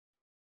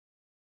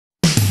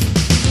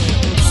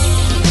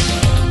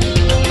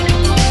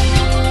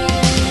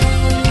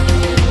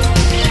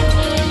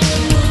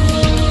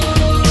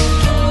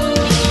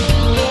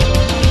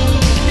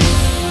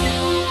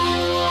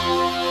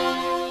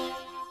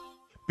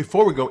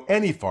Before we go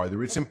any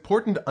farther, it's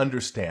important to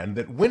understand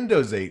that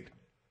Windows 8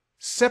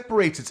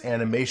 separates its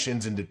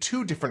animations into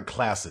two different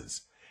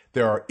classes.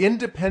 There are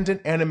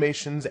independent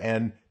animations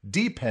and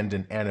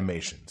dependent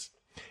animations.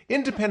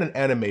 Independent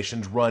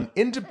animations run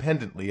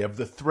independently of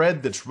the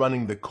thread that's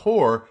running the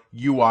core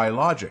UI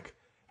logic.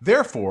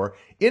 Therefore,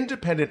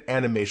 independent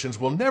animations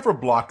will never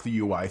block the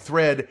UI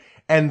thread,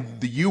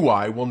 and the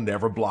UI will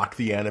never block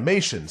the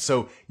animation.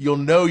 So you'll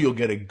know you'll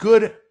get a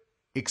good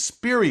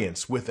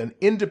experience with an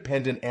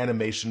independent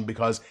animation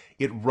because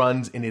it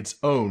runs in its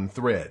own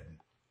thread.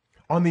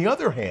 On the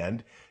other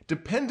hand,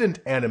 dependent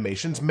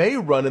animations may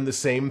run in the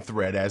same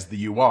thread as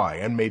the UI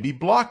and may be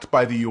blocked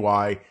by the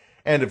UI,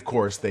 and of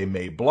course they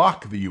may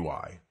block the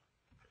UI.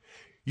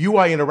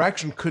 UI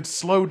interaction could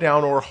slow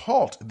down or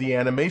halt the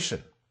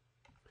animation.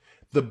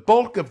 The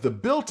bulk of the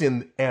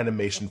built-in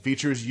animation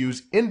features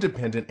use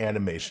independent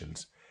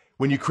animations.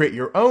 When you create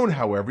your own,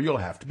 however, you'll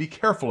have to be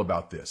careful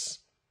about this.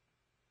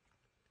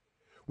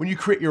 When you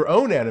create your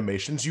own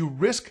animations, you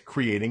risk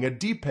creating a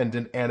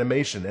dependent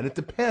animation, and it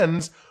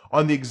depends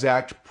on the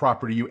exact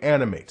property you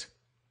animate.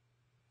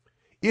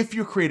 If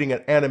you're creating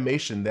an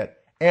animation that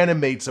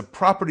animates a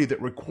property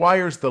that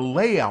requires the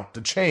layout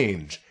to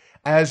change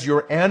as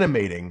you're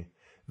animating,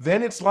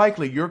 then it's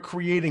likely you're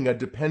creating a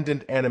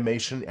dependent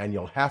animation, and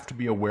you'll have to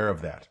be aware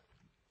of that.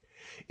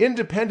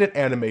 Independent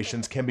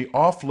animations can be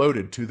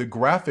offloaded to the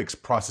graphics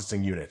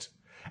processing unit,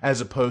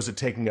 as opposed to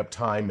taking up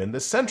time in the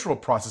central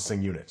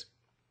processing unit.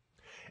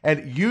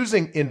 And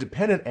using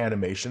independent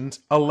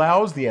animations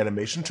allows the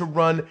animation to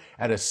run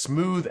at a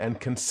smooth and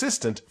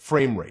consistent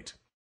frame rate.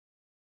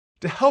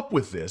 To help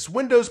with this,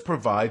 Windows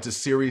provides a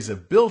series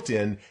of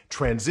built-in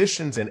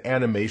transitions and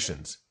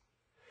animations.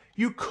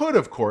 You could,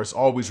 of course,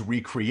 always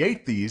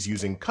recreate these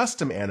using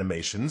custom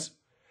animations,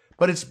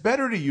 but it's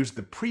better to use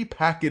the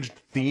pre-packaged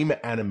theme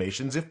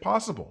animations if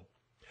possible.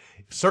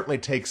 It certainly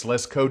takes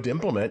less code to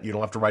implement. You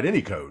don't have to write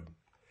any code.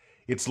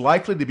 It's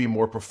likely to be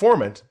more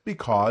performant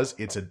because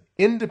it's an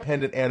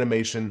independent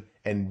animation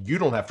and you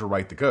don't have to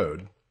write the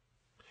code.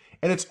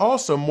 And it's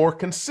also more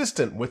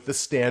consistent with the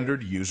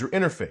standard user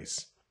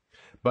interface.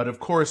 But of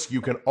course,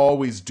 you can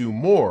always do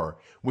more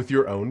with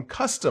your own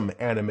custom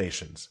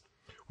animations.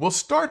 We'll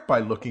start by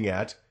looking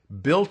at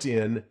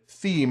built-in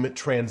theme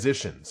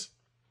transitions.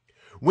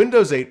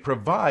 Windows 8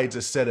 provides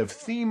a set of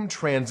theme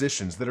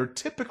transitions that are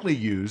typically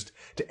used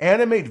to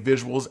animate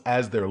visuals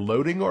as they're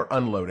loading or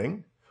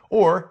unloading,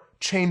 or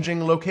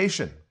changing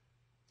location.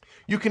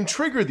 You can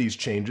trigger these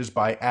changes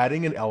by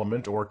adding an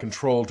element or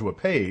control to a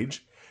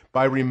page,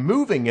 by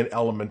removing an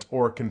element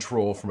or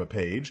control from a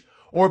page,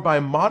 or by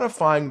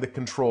modifying the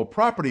control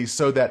properties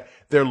so that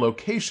their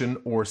location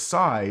or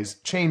size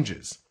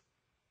changes.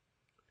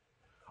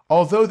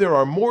 Although there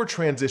are more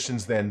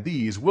transitions than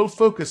these, we'll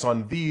focus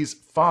on these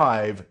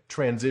 5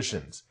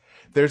 transitions.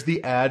 There's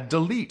the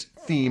add-delete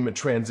theme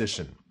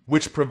transition,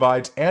 which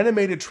provides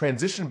animated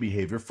transition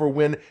behavior for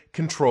when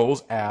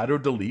controls add or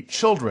delete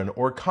children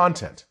or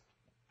content.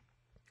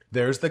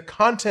 There's the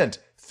content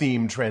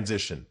theme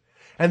transition,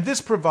 and this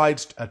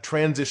provides a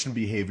transition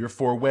behavior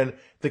for when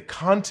the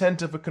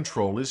content of a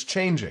control is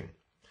changing.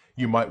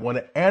 You might want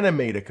to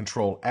animate a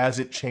control as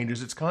it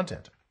changes its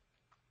content.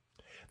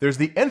 There's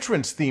the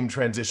entrance theme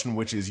transition,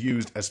 which is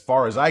used, as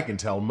far as I can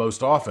tell,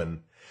 most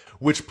often,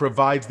 which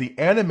provides the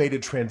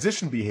animated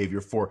transition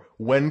behavior for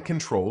when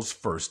controls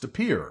first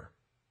appear.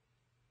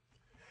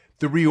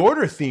 The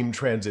reorder theme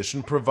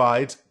transition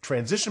provides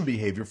transition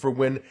behavior for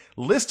when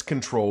list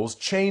controls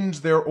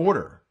change their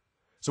order.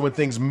 So when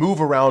things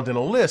move around in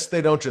a list,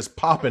 they don't just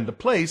pop into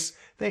place,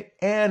 they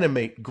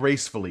animate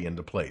gracefully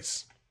into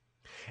place.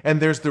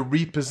 And there's the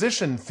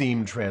reposition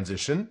theme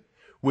transition,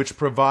 which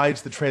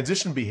provides the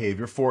transition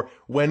behavior for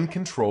when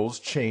controls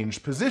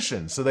change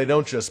position. So they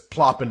don't just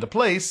plop into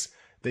place,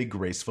 they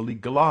gracefully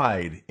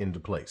glide into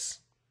place.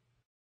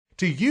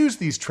 To use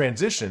these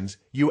transitions,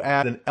 you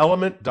add an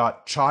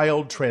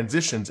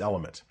element.childTransitions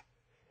element.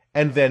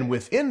 And then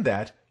within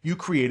that, you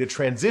create a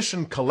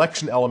transition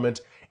collection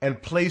element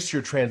and place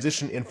your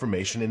transition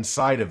information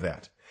inside of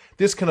that.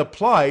 This can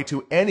apply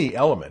to any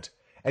element,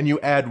 and you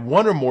add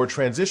one or more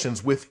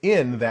transitions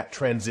within that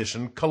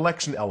transition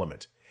collection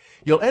element.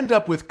 You'll end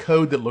up with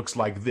code that looks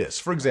like this.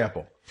 For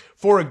example,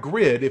 for a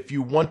grid, if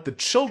you want the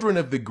children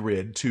of the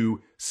grid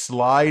to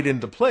slide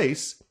into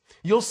place,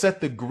 you'll set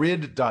the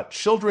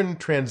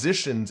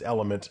grid.childrenTransitions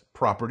element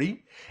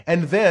property,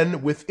 and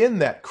then within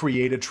that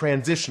create a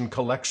transition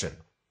collection.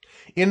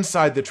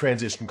 Inside the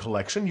transition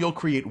collection, you'll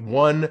create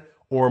one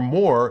or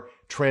more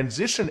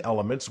transition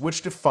elements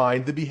which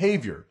define the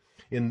behavior.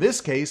 In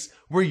this case,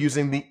 we're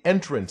using the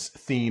entrance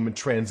theme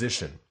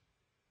transition.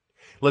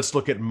 Let's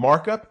look at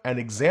markup and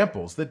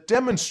examples that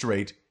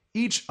demonstrate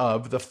each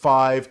of the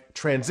 5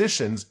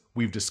 transitions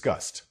we've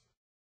discussed.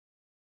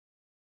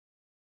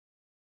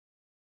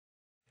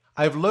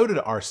 I've loaded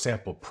our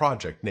sample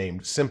project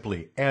named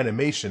simply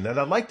Animation, and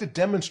I'd like to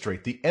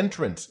demonstrate the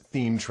entrance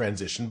theme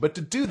transition, but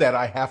to do that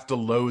I have to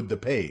load the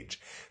page.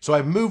 So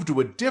I've moved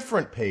to a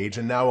different page,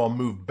 and now I'll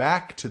move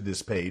back to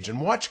this page, and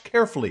watch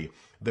carefully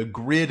the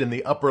grid in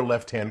the upper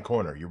left-hand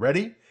corner. You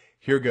ready?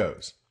 Here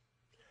goes.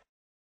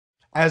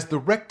 As the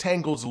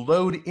rectangles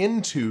load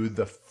into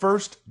the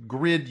first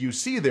grid you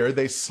see there,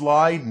 they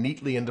slide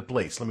neatly into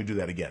place. Let me do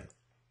that again.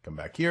 Come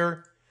back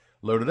here,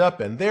 load it up,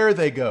 and there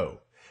they go.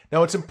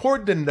 Now it's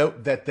important to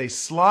note that they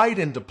slide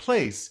into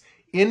place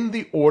in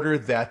the order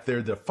that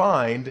they're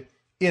defined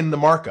in the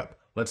markup.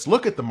 Let's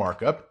look at the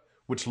markup,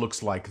 which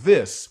looks like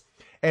this.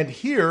 And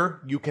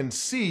here you can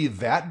see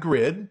that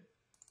grid,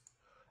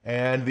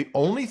 and the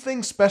only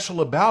thing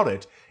special about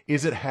it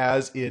is it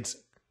has its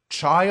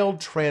child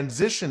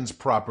transitions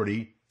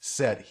property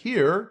set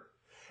here,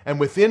 and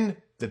within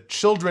the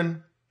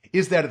children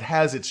is that it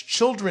has its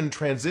children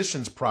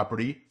transitions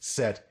property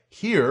set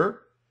here,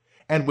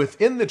 and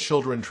within the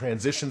children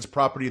transitions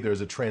property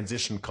there's a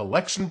transition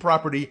collection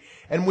property,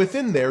 and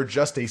within there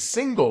just a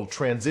single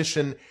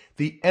transition,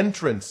 the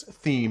entrance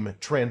theme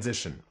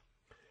transition.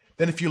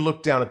 Then if you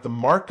look down at the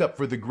markup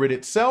for the grid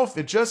itself,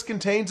 it just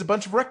contains a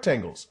bunch of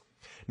rectangles.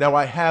 Now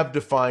I have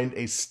defined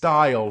a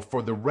style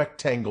for the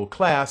rectangle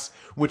class,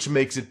 which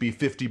makes it be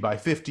 50 by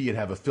 50 and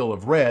have a fill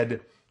of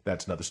red.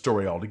 That's another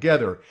story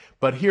altogether.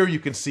 But here you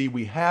can see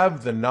we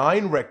have the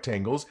 9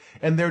 rectangles,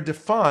 and they're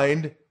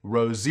defined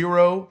row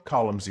 0,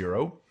 column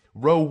 0,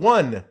 row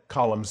 1,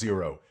 column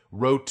 0,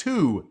 row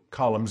 2,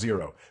 column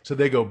 0. So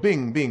they go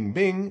bing, bing,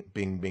 bing,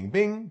 bing, bing,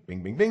 bing,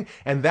 bing, bing, bing,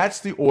 and that's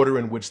the order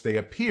in which they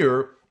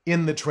appear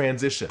in the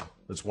transition.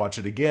 Let's watch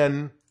it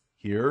again.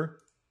 Here,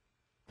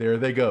 there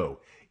they go.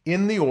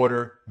 In the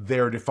order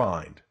they're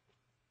defined.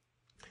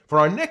 For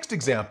our next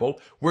example,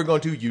 we're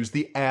going to use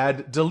the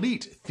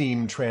add-delete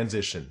theme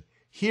transition.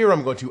 Here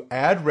I'm going to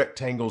add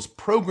rectangles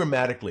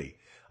programmatically.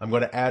 I'm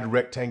going to add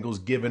rectangles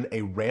given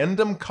a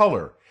random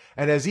color,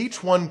 and as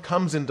each one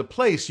comes into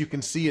place, you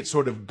can see it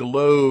sort of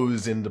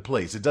glows into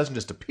place. It doesn't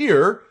just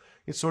appear,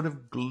 it sort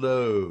of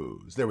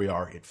glows. There we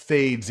are, it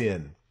fades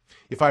in.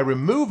 If I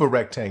remove a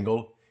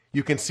rectangle,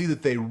 you can see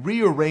that they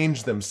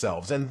rearrange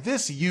themselves, and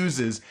this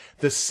uses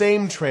the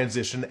same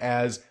transition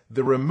as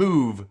the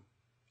remove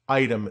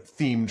item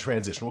theme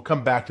transition. We'll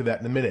come back to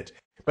that in a minute.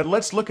 But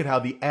let's look at how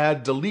the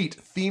add delete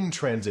theme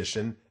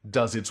transition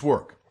does its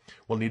work.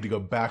 We'll need to go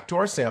back to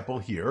our sample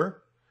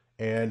here,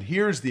 and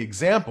here's the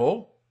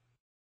example.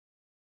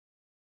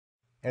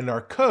 In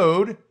our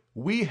code,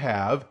 we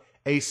have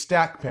a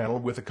stack panel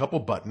with a couple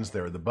buttons.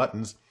 There are the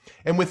buttons.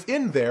 And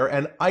within there,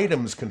 an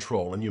items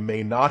control. And you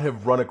may not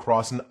have run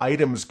across an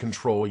items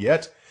control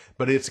yet,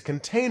 but it's a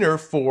container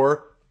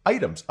for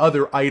items,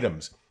 other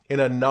items, in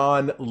a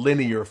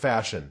non-linear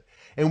fashion.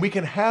 And we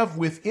can have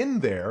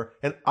within there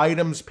an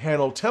items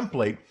panel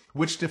template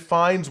which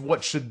defines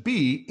what should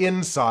be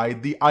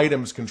inside the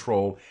items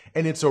control,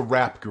 and it's a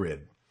wrap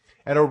grid.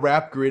 And a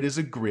wrap grid is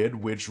a grid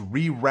which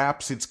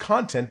rewraps its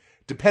content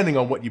depending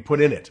on what you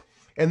put in it.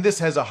 And this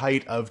has a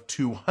height of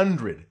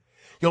 200.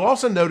 You'll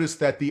also notice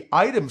that the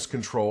items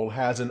control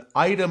has an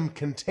item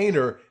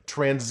container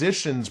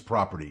transitions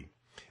property.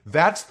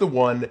 That's the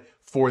one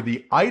for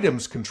the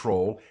items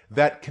control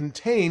that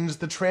contains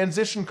the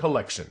transition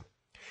collection.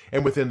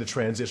 And within the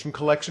transition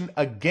collection,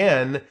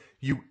 again,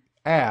 you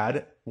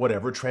add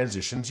whatever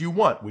transitions you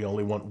want. We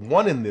only want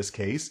one in this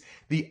case,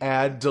 the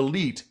add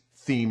delete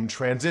theme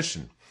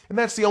transition. And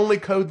that's the only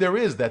code there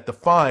is that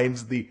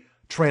defines the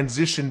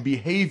transition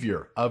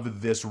behavior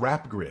of this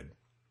wrap grid.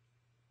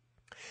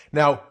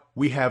 Now,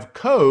 we have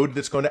code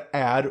that's going to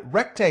add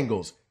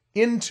rectangles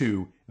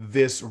into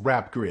this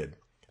wrap grid.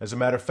 As a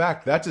matter of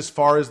fact, that's as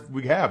far as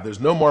we have. There's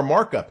no more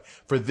markup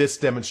for this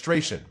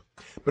demonstration.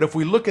 But if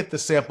we look at the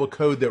sample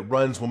code that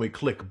runs when we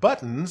click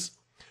buttons,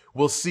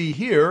 we'll see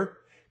here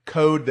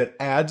code that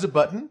adds a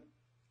button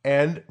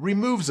and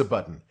removes a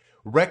button.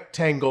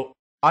 Rectangle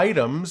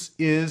items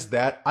is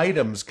that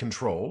items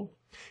control.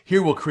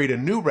 Here we'll create a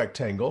new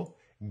rectangle,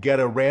 get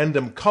a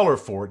random color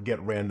for it. Get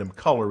random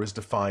color is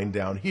defined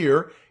down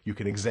here. You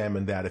can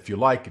examine that if you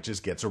like. It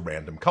just gets a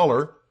random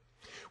color.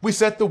 We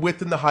set the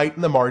width and the height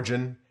and the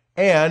margin,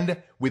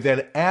 and we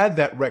then add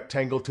that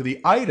rectangle to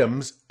the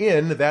items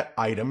in that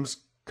items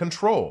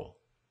control.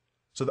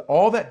 So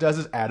all that does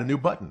is add a new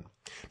button.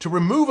 To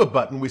remove a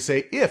button, we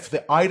say if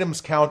the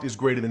items count is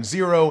greater than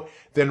 0,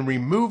 then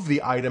remove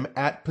the item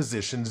at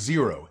position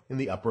 0 in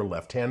the upper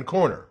left-hand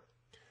corner.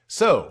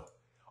 So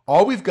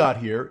all we've got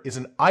here is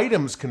an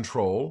items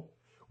control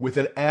with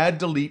an add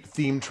delete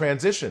theme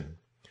transition.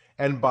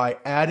 And by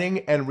adding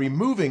and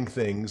removing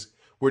things,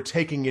 we're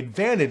taking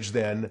advantage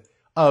then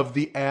of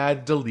the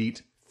add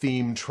delete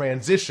theme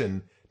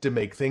transition to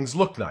make things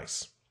look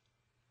nice.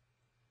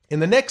 In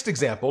the next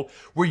example,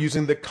 we're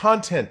using the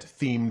content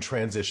theme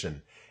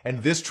transition,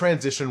 and this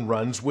transition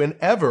runs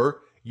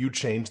whenever you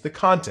change the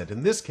content.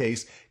 In this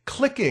case,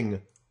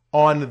 clicking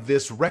on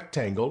this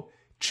rectangle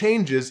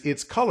changes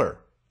its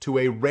color to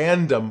a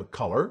random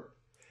color,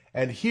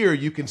 and here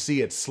you can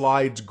see it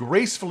slides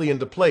gracefully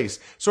into place,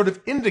 sort of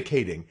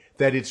indicating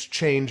that it's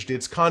changed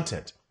its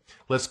content.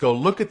 Let's go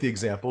look at the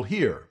example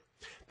here.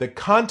 The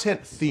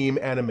content theme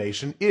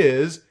animation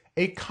is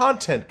a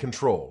content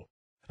control.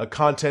 A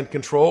content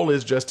control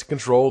is just a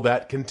control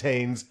that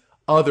contains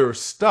other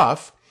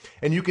stuff,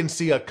 And you can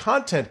see a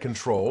content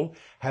control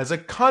has a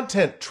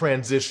content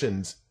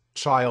transitions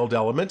child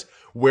element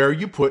where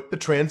you put the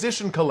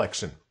transition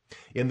collection.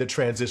 In the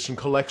transition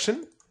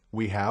collection,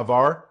 we have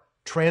our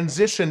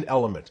transition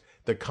element,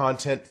 the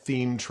content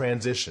theme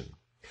transition.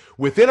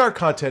 Within our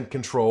content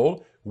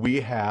control,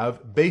 we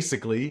have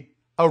basically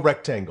a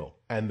rectangle,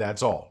 and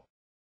that's all.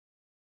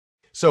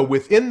 So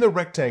within the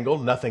rectangle,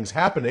 nothing's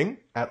happening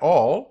at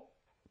all,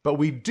 but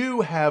we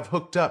do have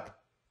hooked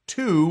up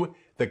to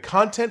the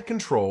content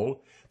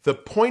control the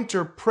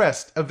pointer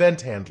pressed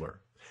event handler.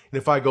 And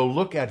if I go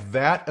look at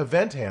that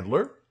event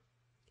handler,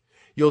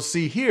 you'll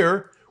see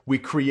here we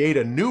create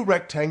a new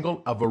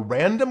rectangle of a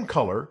random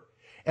color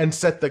and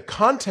set the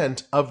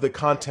content of the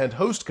content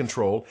host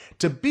control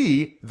to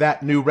be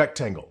that new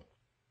rectangle.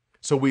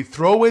 So we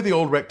throw away the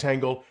old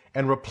rectangle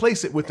and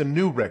replace it with a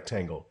new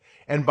rectangle.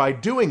 And by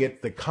doing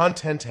it, the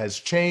content has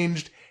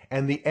changed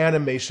and the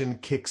animation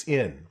kicks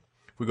in.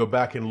 If we go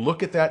back and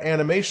look at that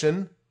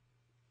animation,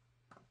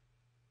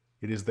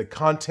 it is the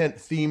content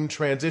theme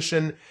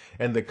transition,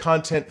 and the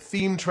content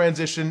theme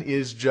transition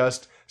is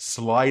just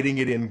sliding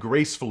it in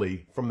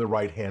gracefully from the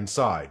right-hand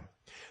side.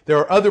 There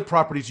are other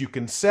properties you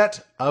can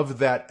set of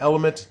that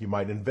element. You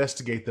might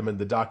investigate them in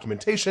the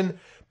documentation,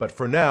 but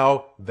for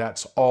now,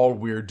 that's all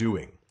we're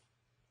doing.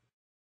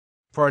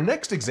 For our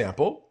next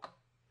example,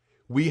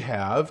 we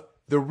have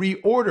the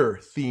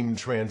reorder theme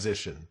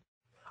transition.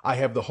 I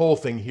have the whole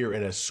thing here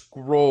in a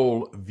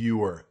scroll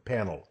viewer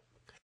panel.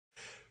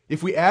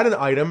 If we add an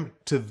item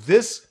to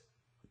this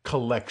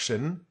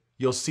collection,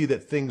 you'll see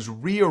that things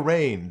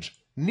rearrange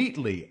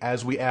neatly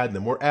as we add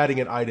them. We're adding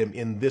an item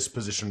in this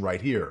position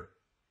right here.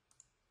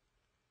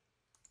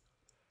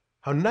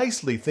 How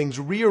nicely things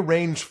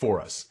rearrange for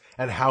us.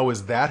 And how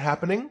is that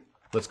happening?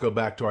 Let's go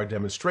back to our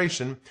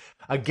demonstration.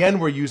 Again,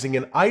 we're using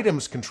an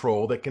items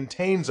control that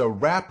contains a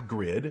wrap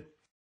grid,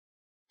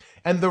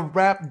 and the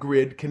wrap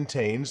grid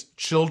contains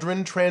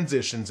children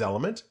transitions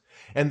element,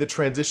 and the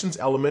transitions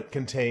element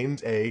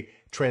contains a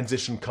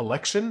transition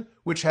collection,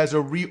 which has a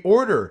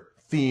reorder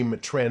theme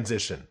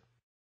transition.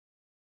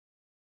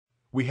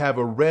 We have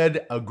a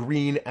red, a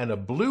green, and a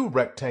blue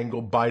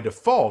rectangle by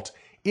default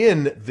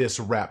in this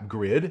wrap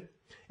grid,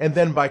 and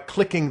then by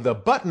clicking the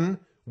button,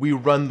 we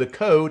run the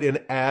code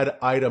in add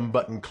item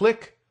button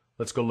click.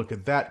 Let's go look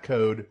at that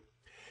code.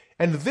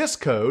 And this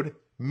code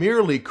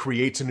merely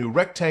creates a new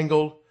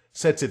rectangle,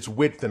 sets its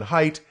width and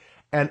height,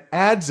 and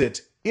adds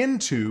it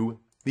into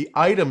the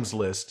items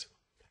list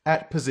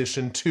at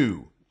position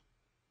 2.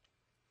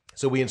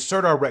 So we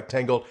insert our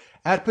rectangle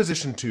at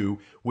position 2,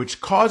 which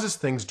causes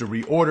things to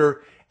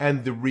reorder,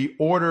 and the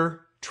reorder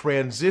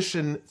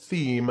transition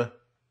theme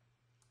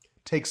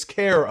takes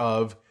care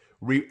of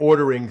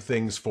reordering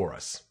things for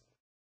us.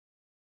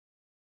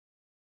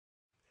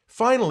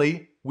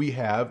 Finally, we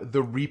have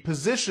the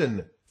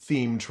reposition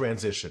theme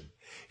transition.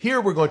 Here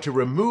we're going to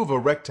remove a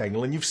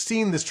rectangle, and you've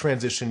seen this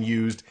transition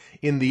used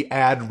in the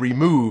add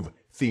remove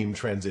theme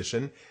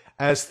transition.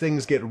 As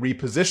things get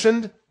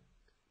repositioned,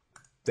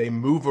 they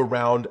move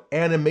around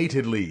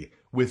animatedly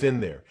within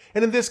there.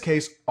 And in this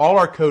case, all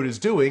our code is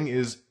doing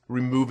is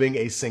removing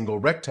a single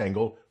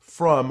rectangle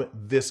from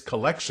this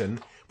collection.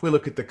 If we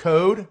look at the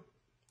code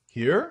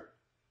here,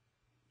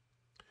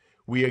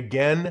 we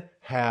again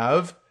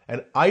have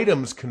an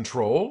items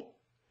control,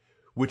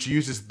 which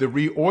uses the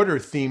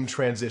reorder theme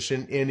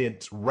transition in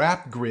its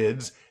wrap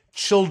grid's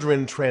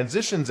children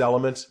transitions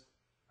element.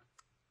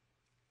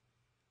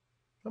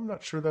 I'm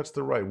not sure that's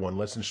the right one.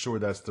 Let's ensure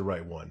that's the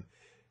right one.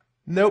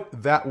 Nope,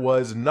 that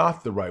was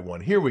not the right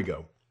one. Here we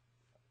go.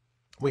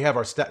 We have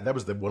our stack. That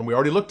was the one we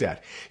already looked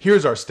at.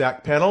 Here's our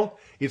stack panel.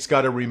 It's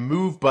got a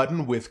remove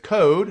button with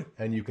code,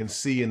 and you can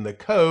see in the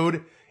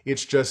code,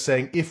 it's just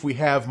saying if we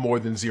have more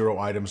than 0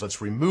 items,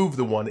 let's remove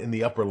the one in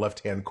the upper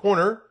left-hand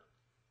corner.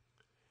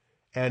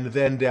 And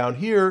then down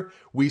here,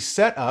 we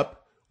set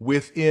up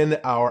within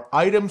our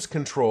items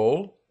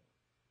control,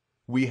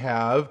 we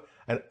have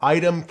an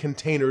item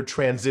container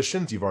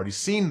transitions. You've already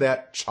seen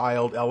that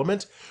child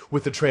element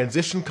with the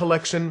transition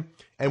collection,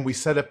 and we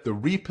set up the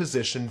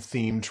reposition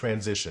theme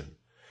transition.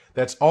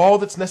 That's all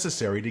that's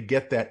necessary to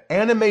get that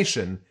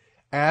animation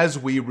as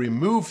we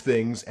remove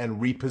things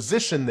and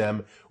reposition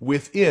them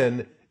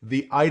within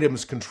the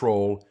items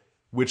control,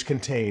 which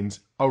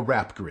contains a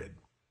wrap grid.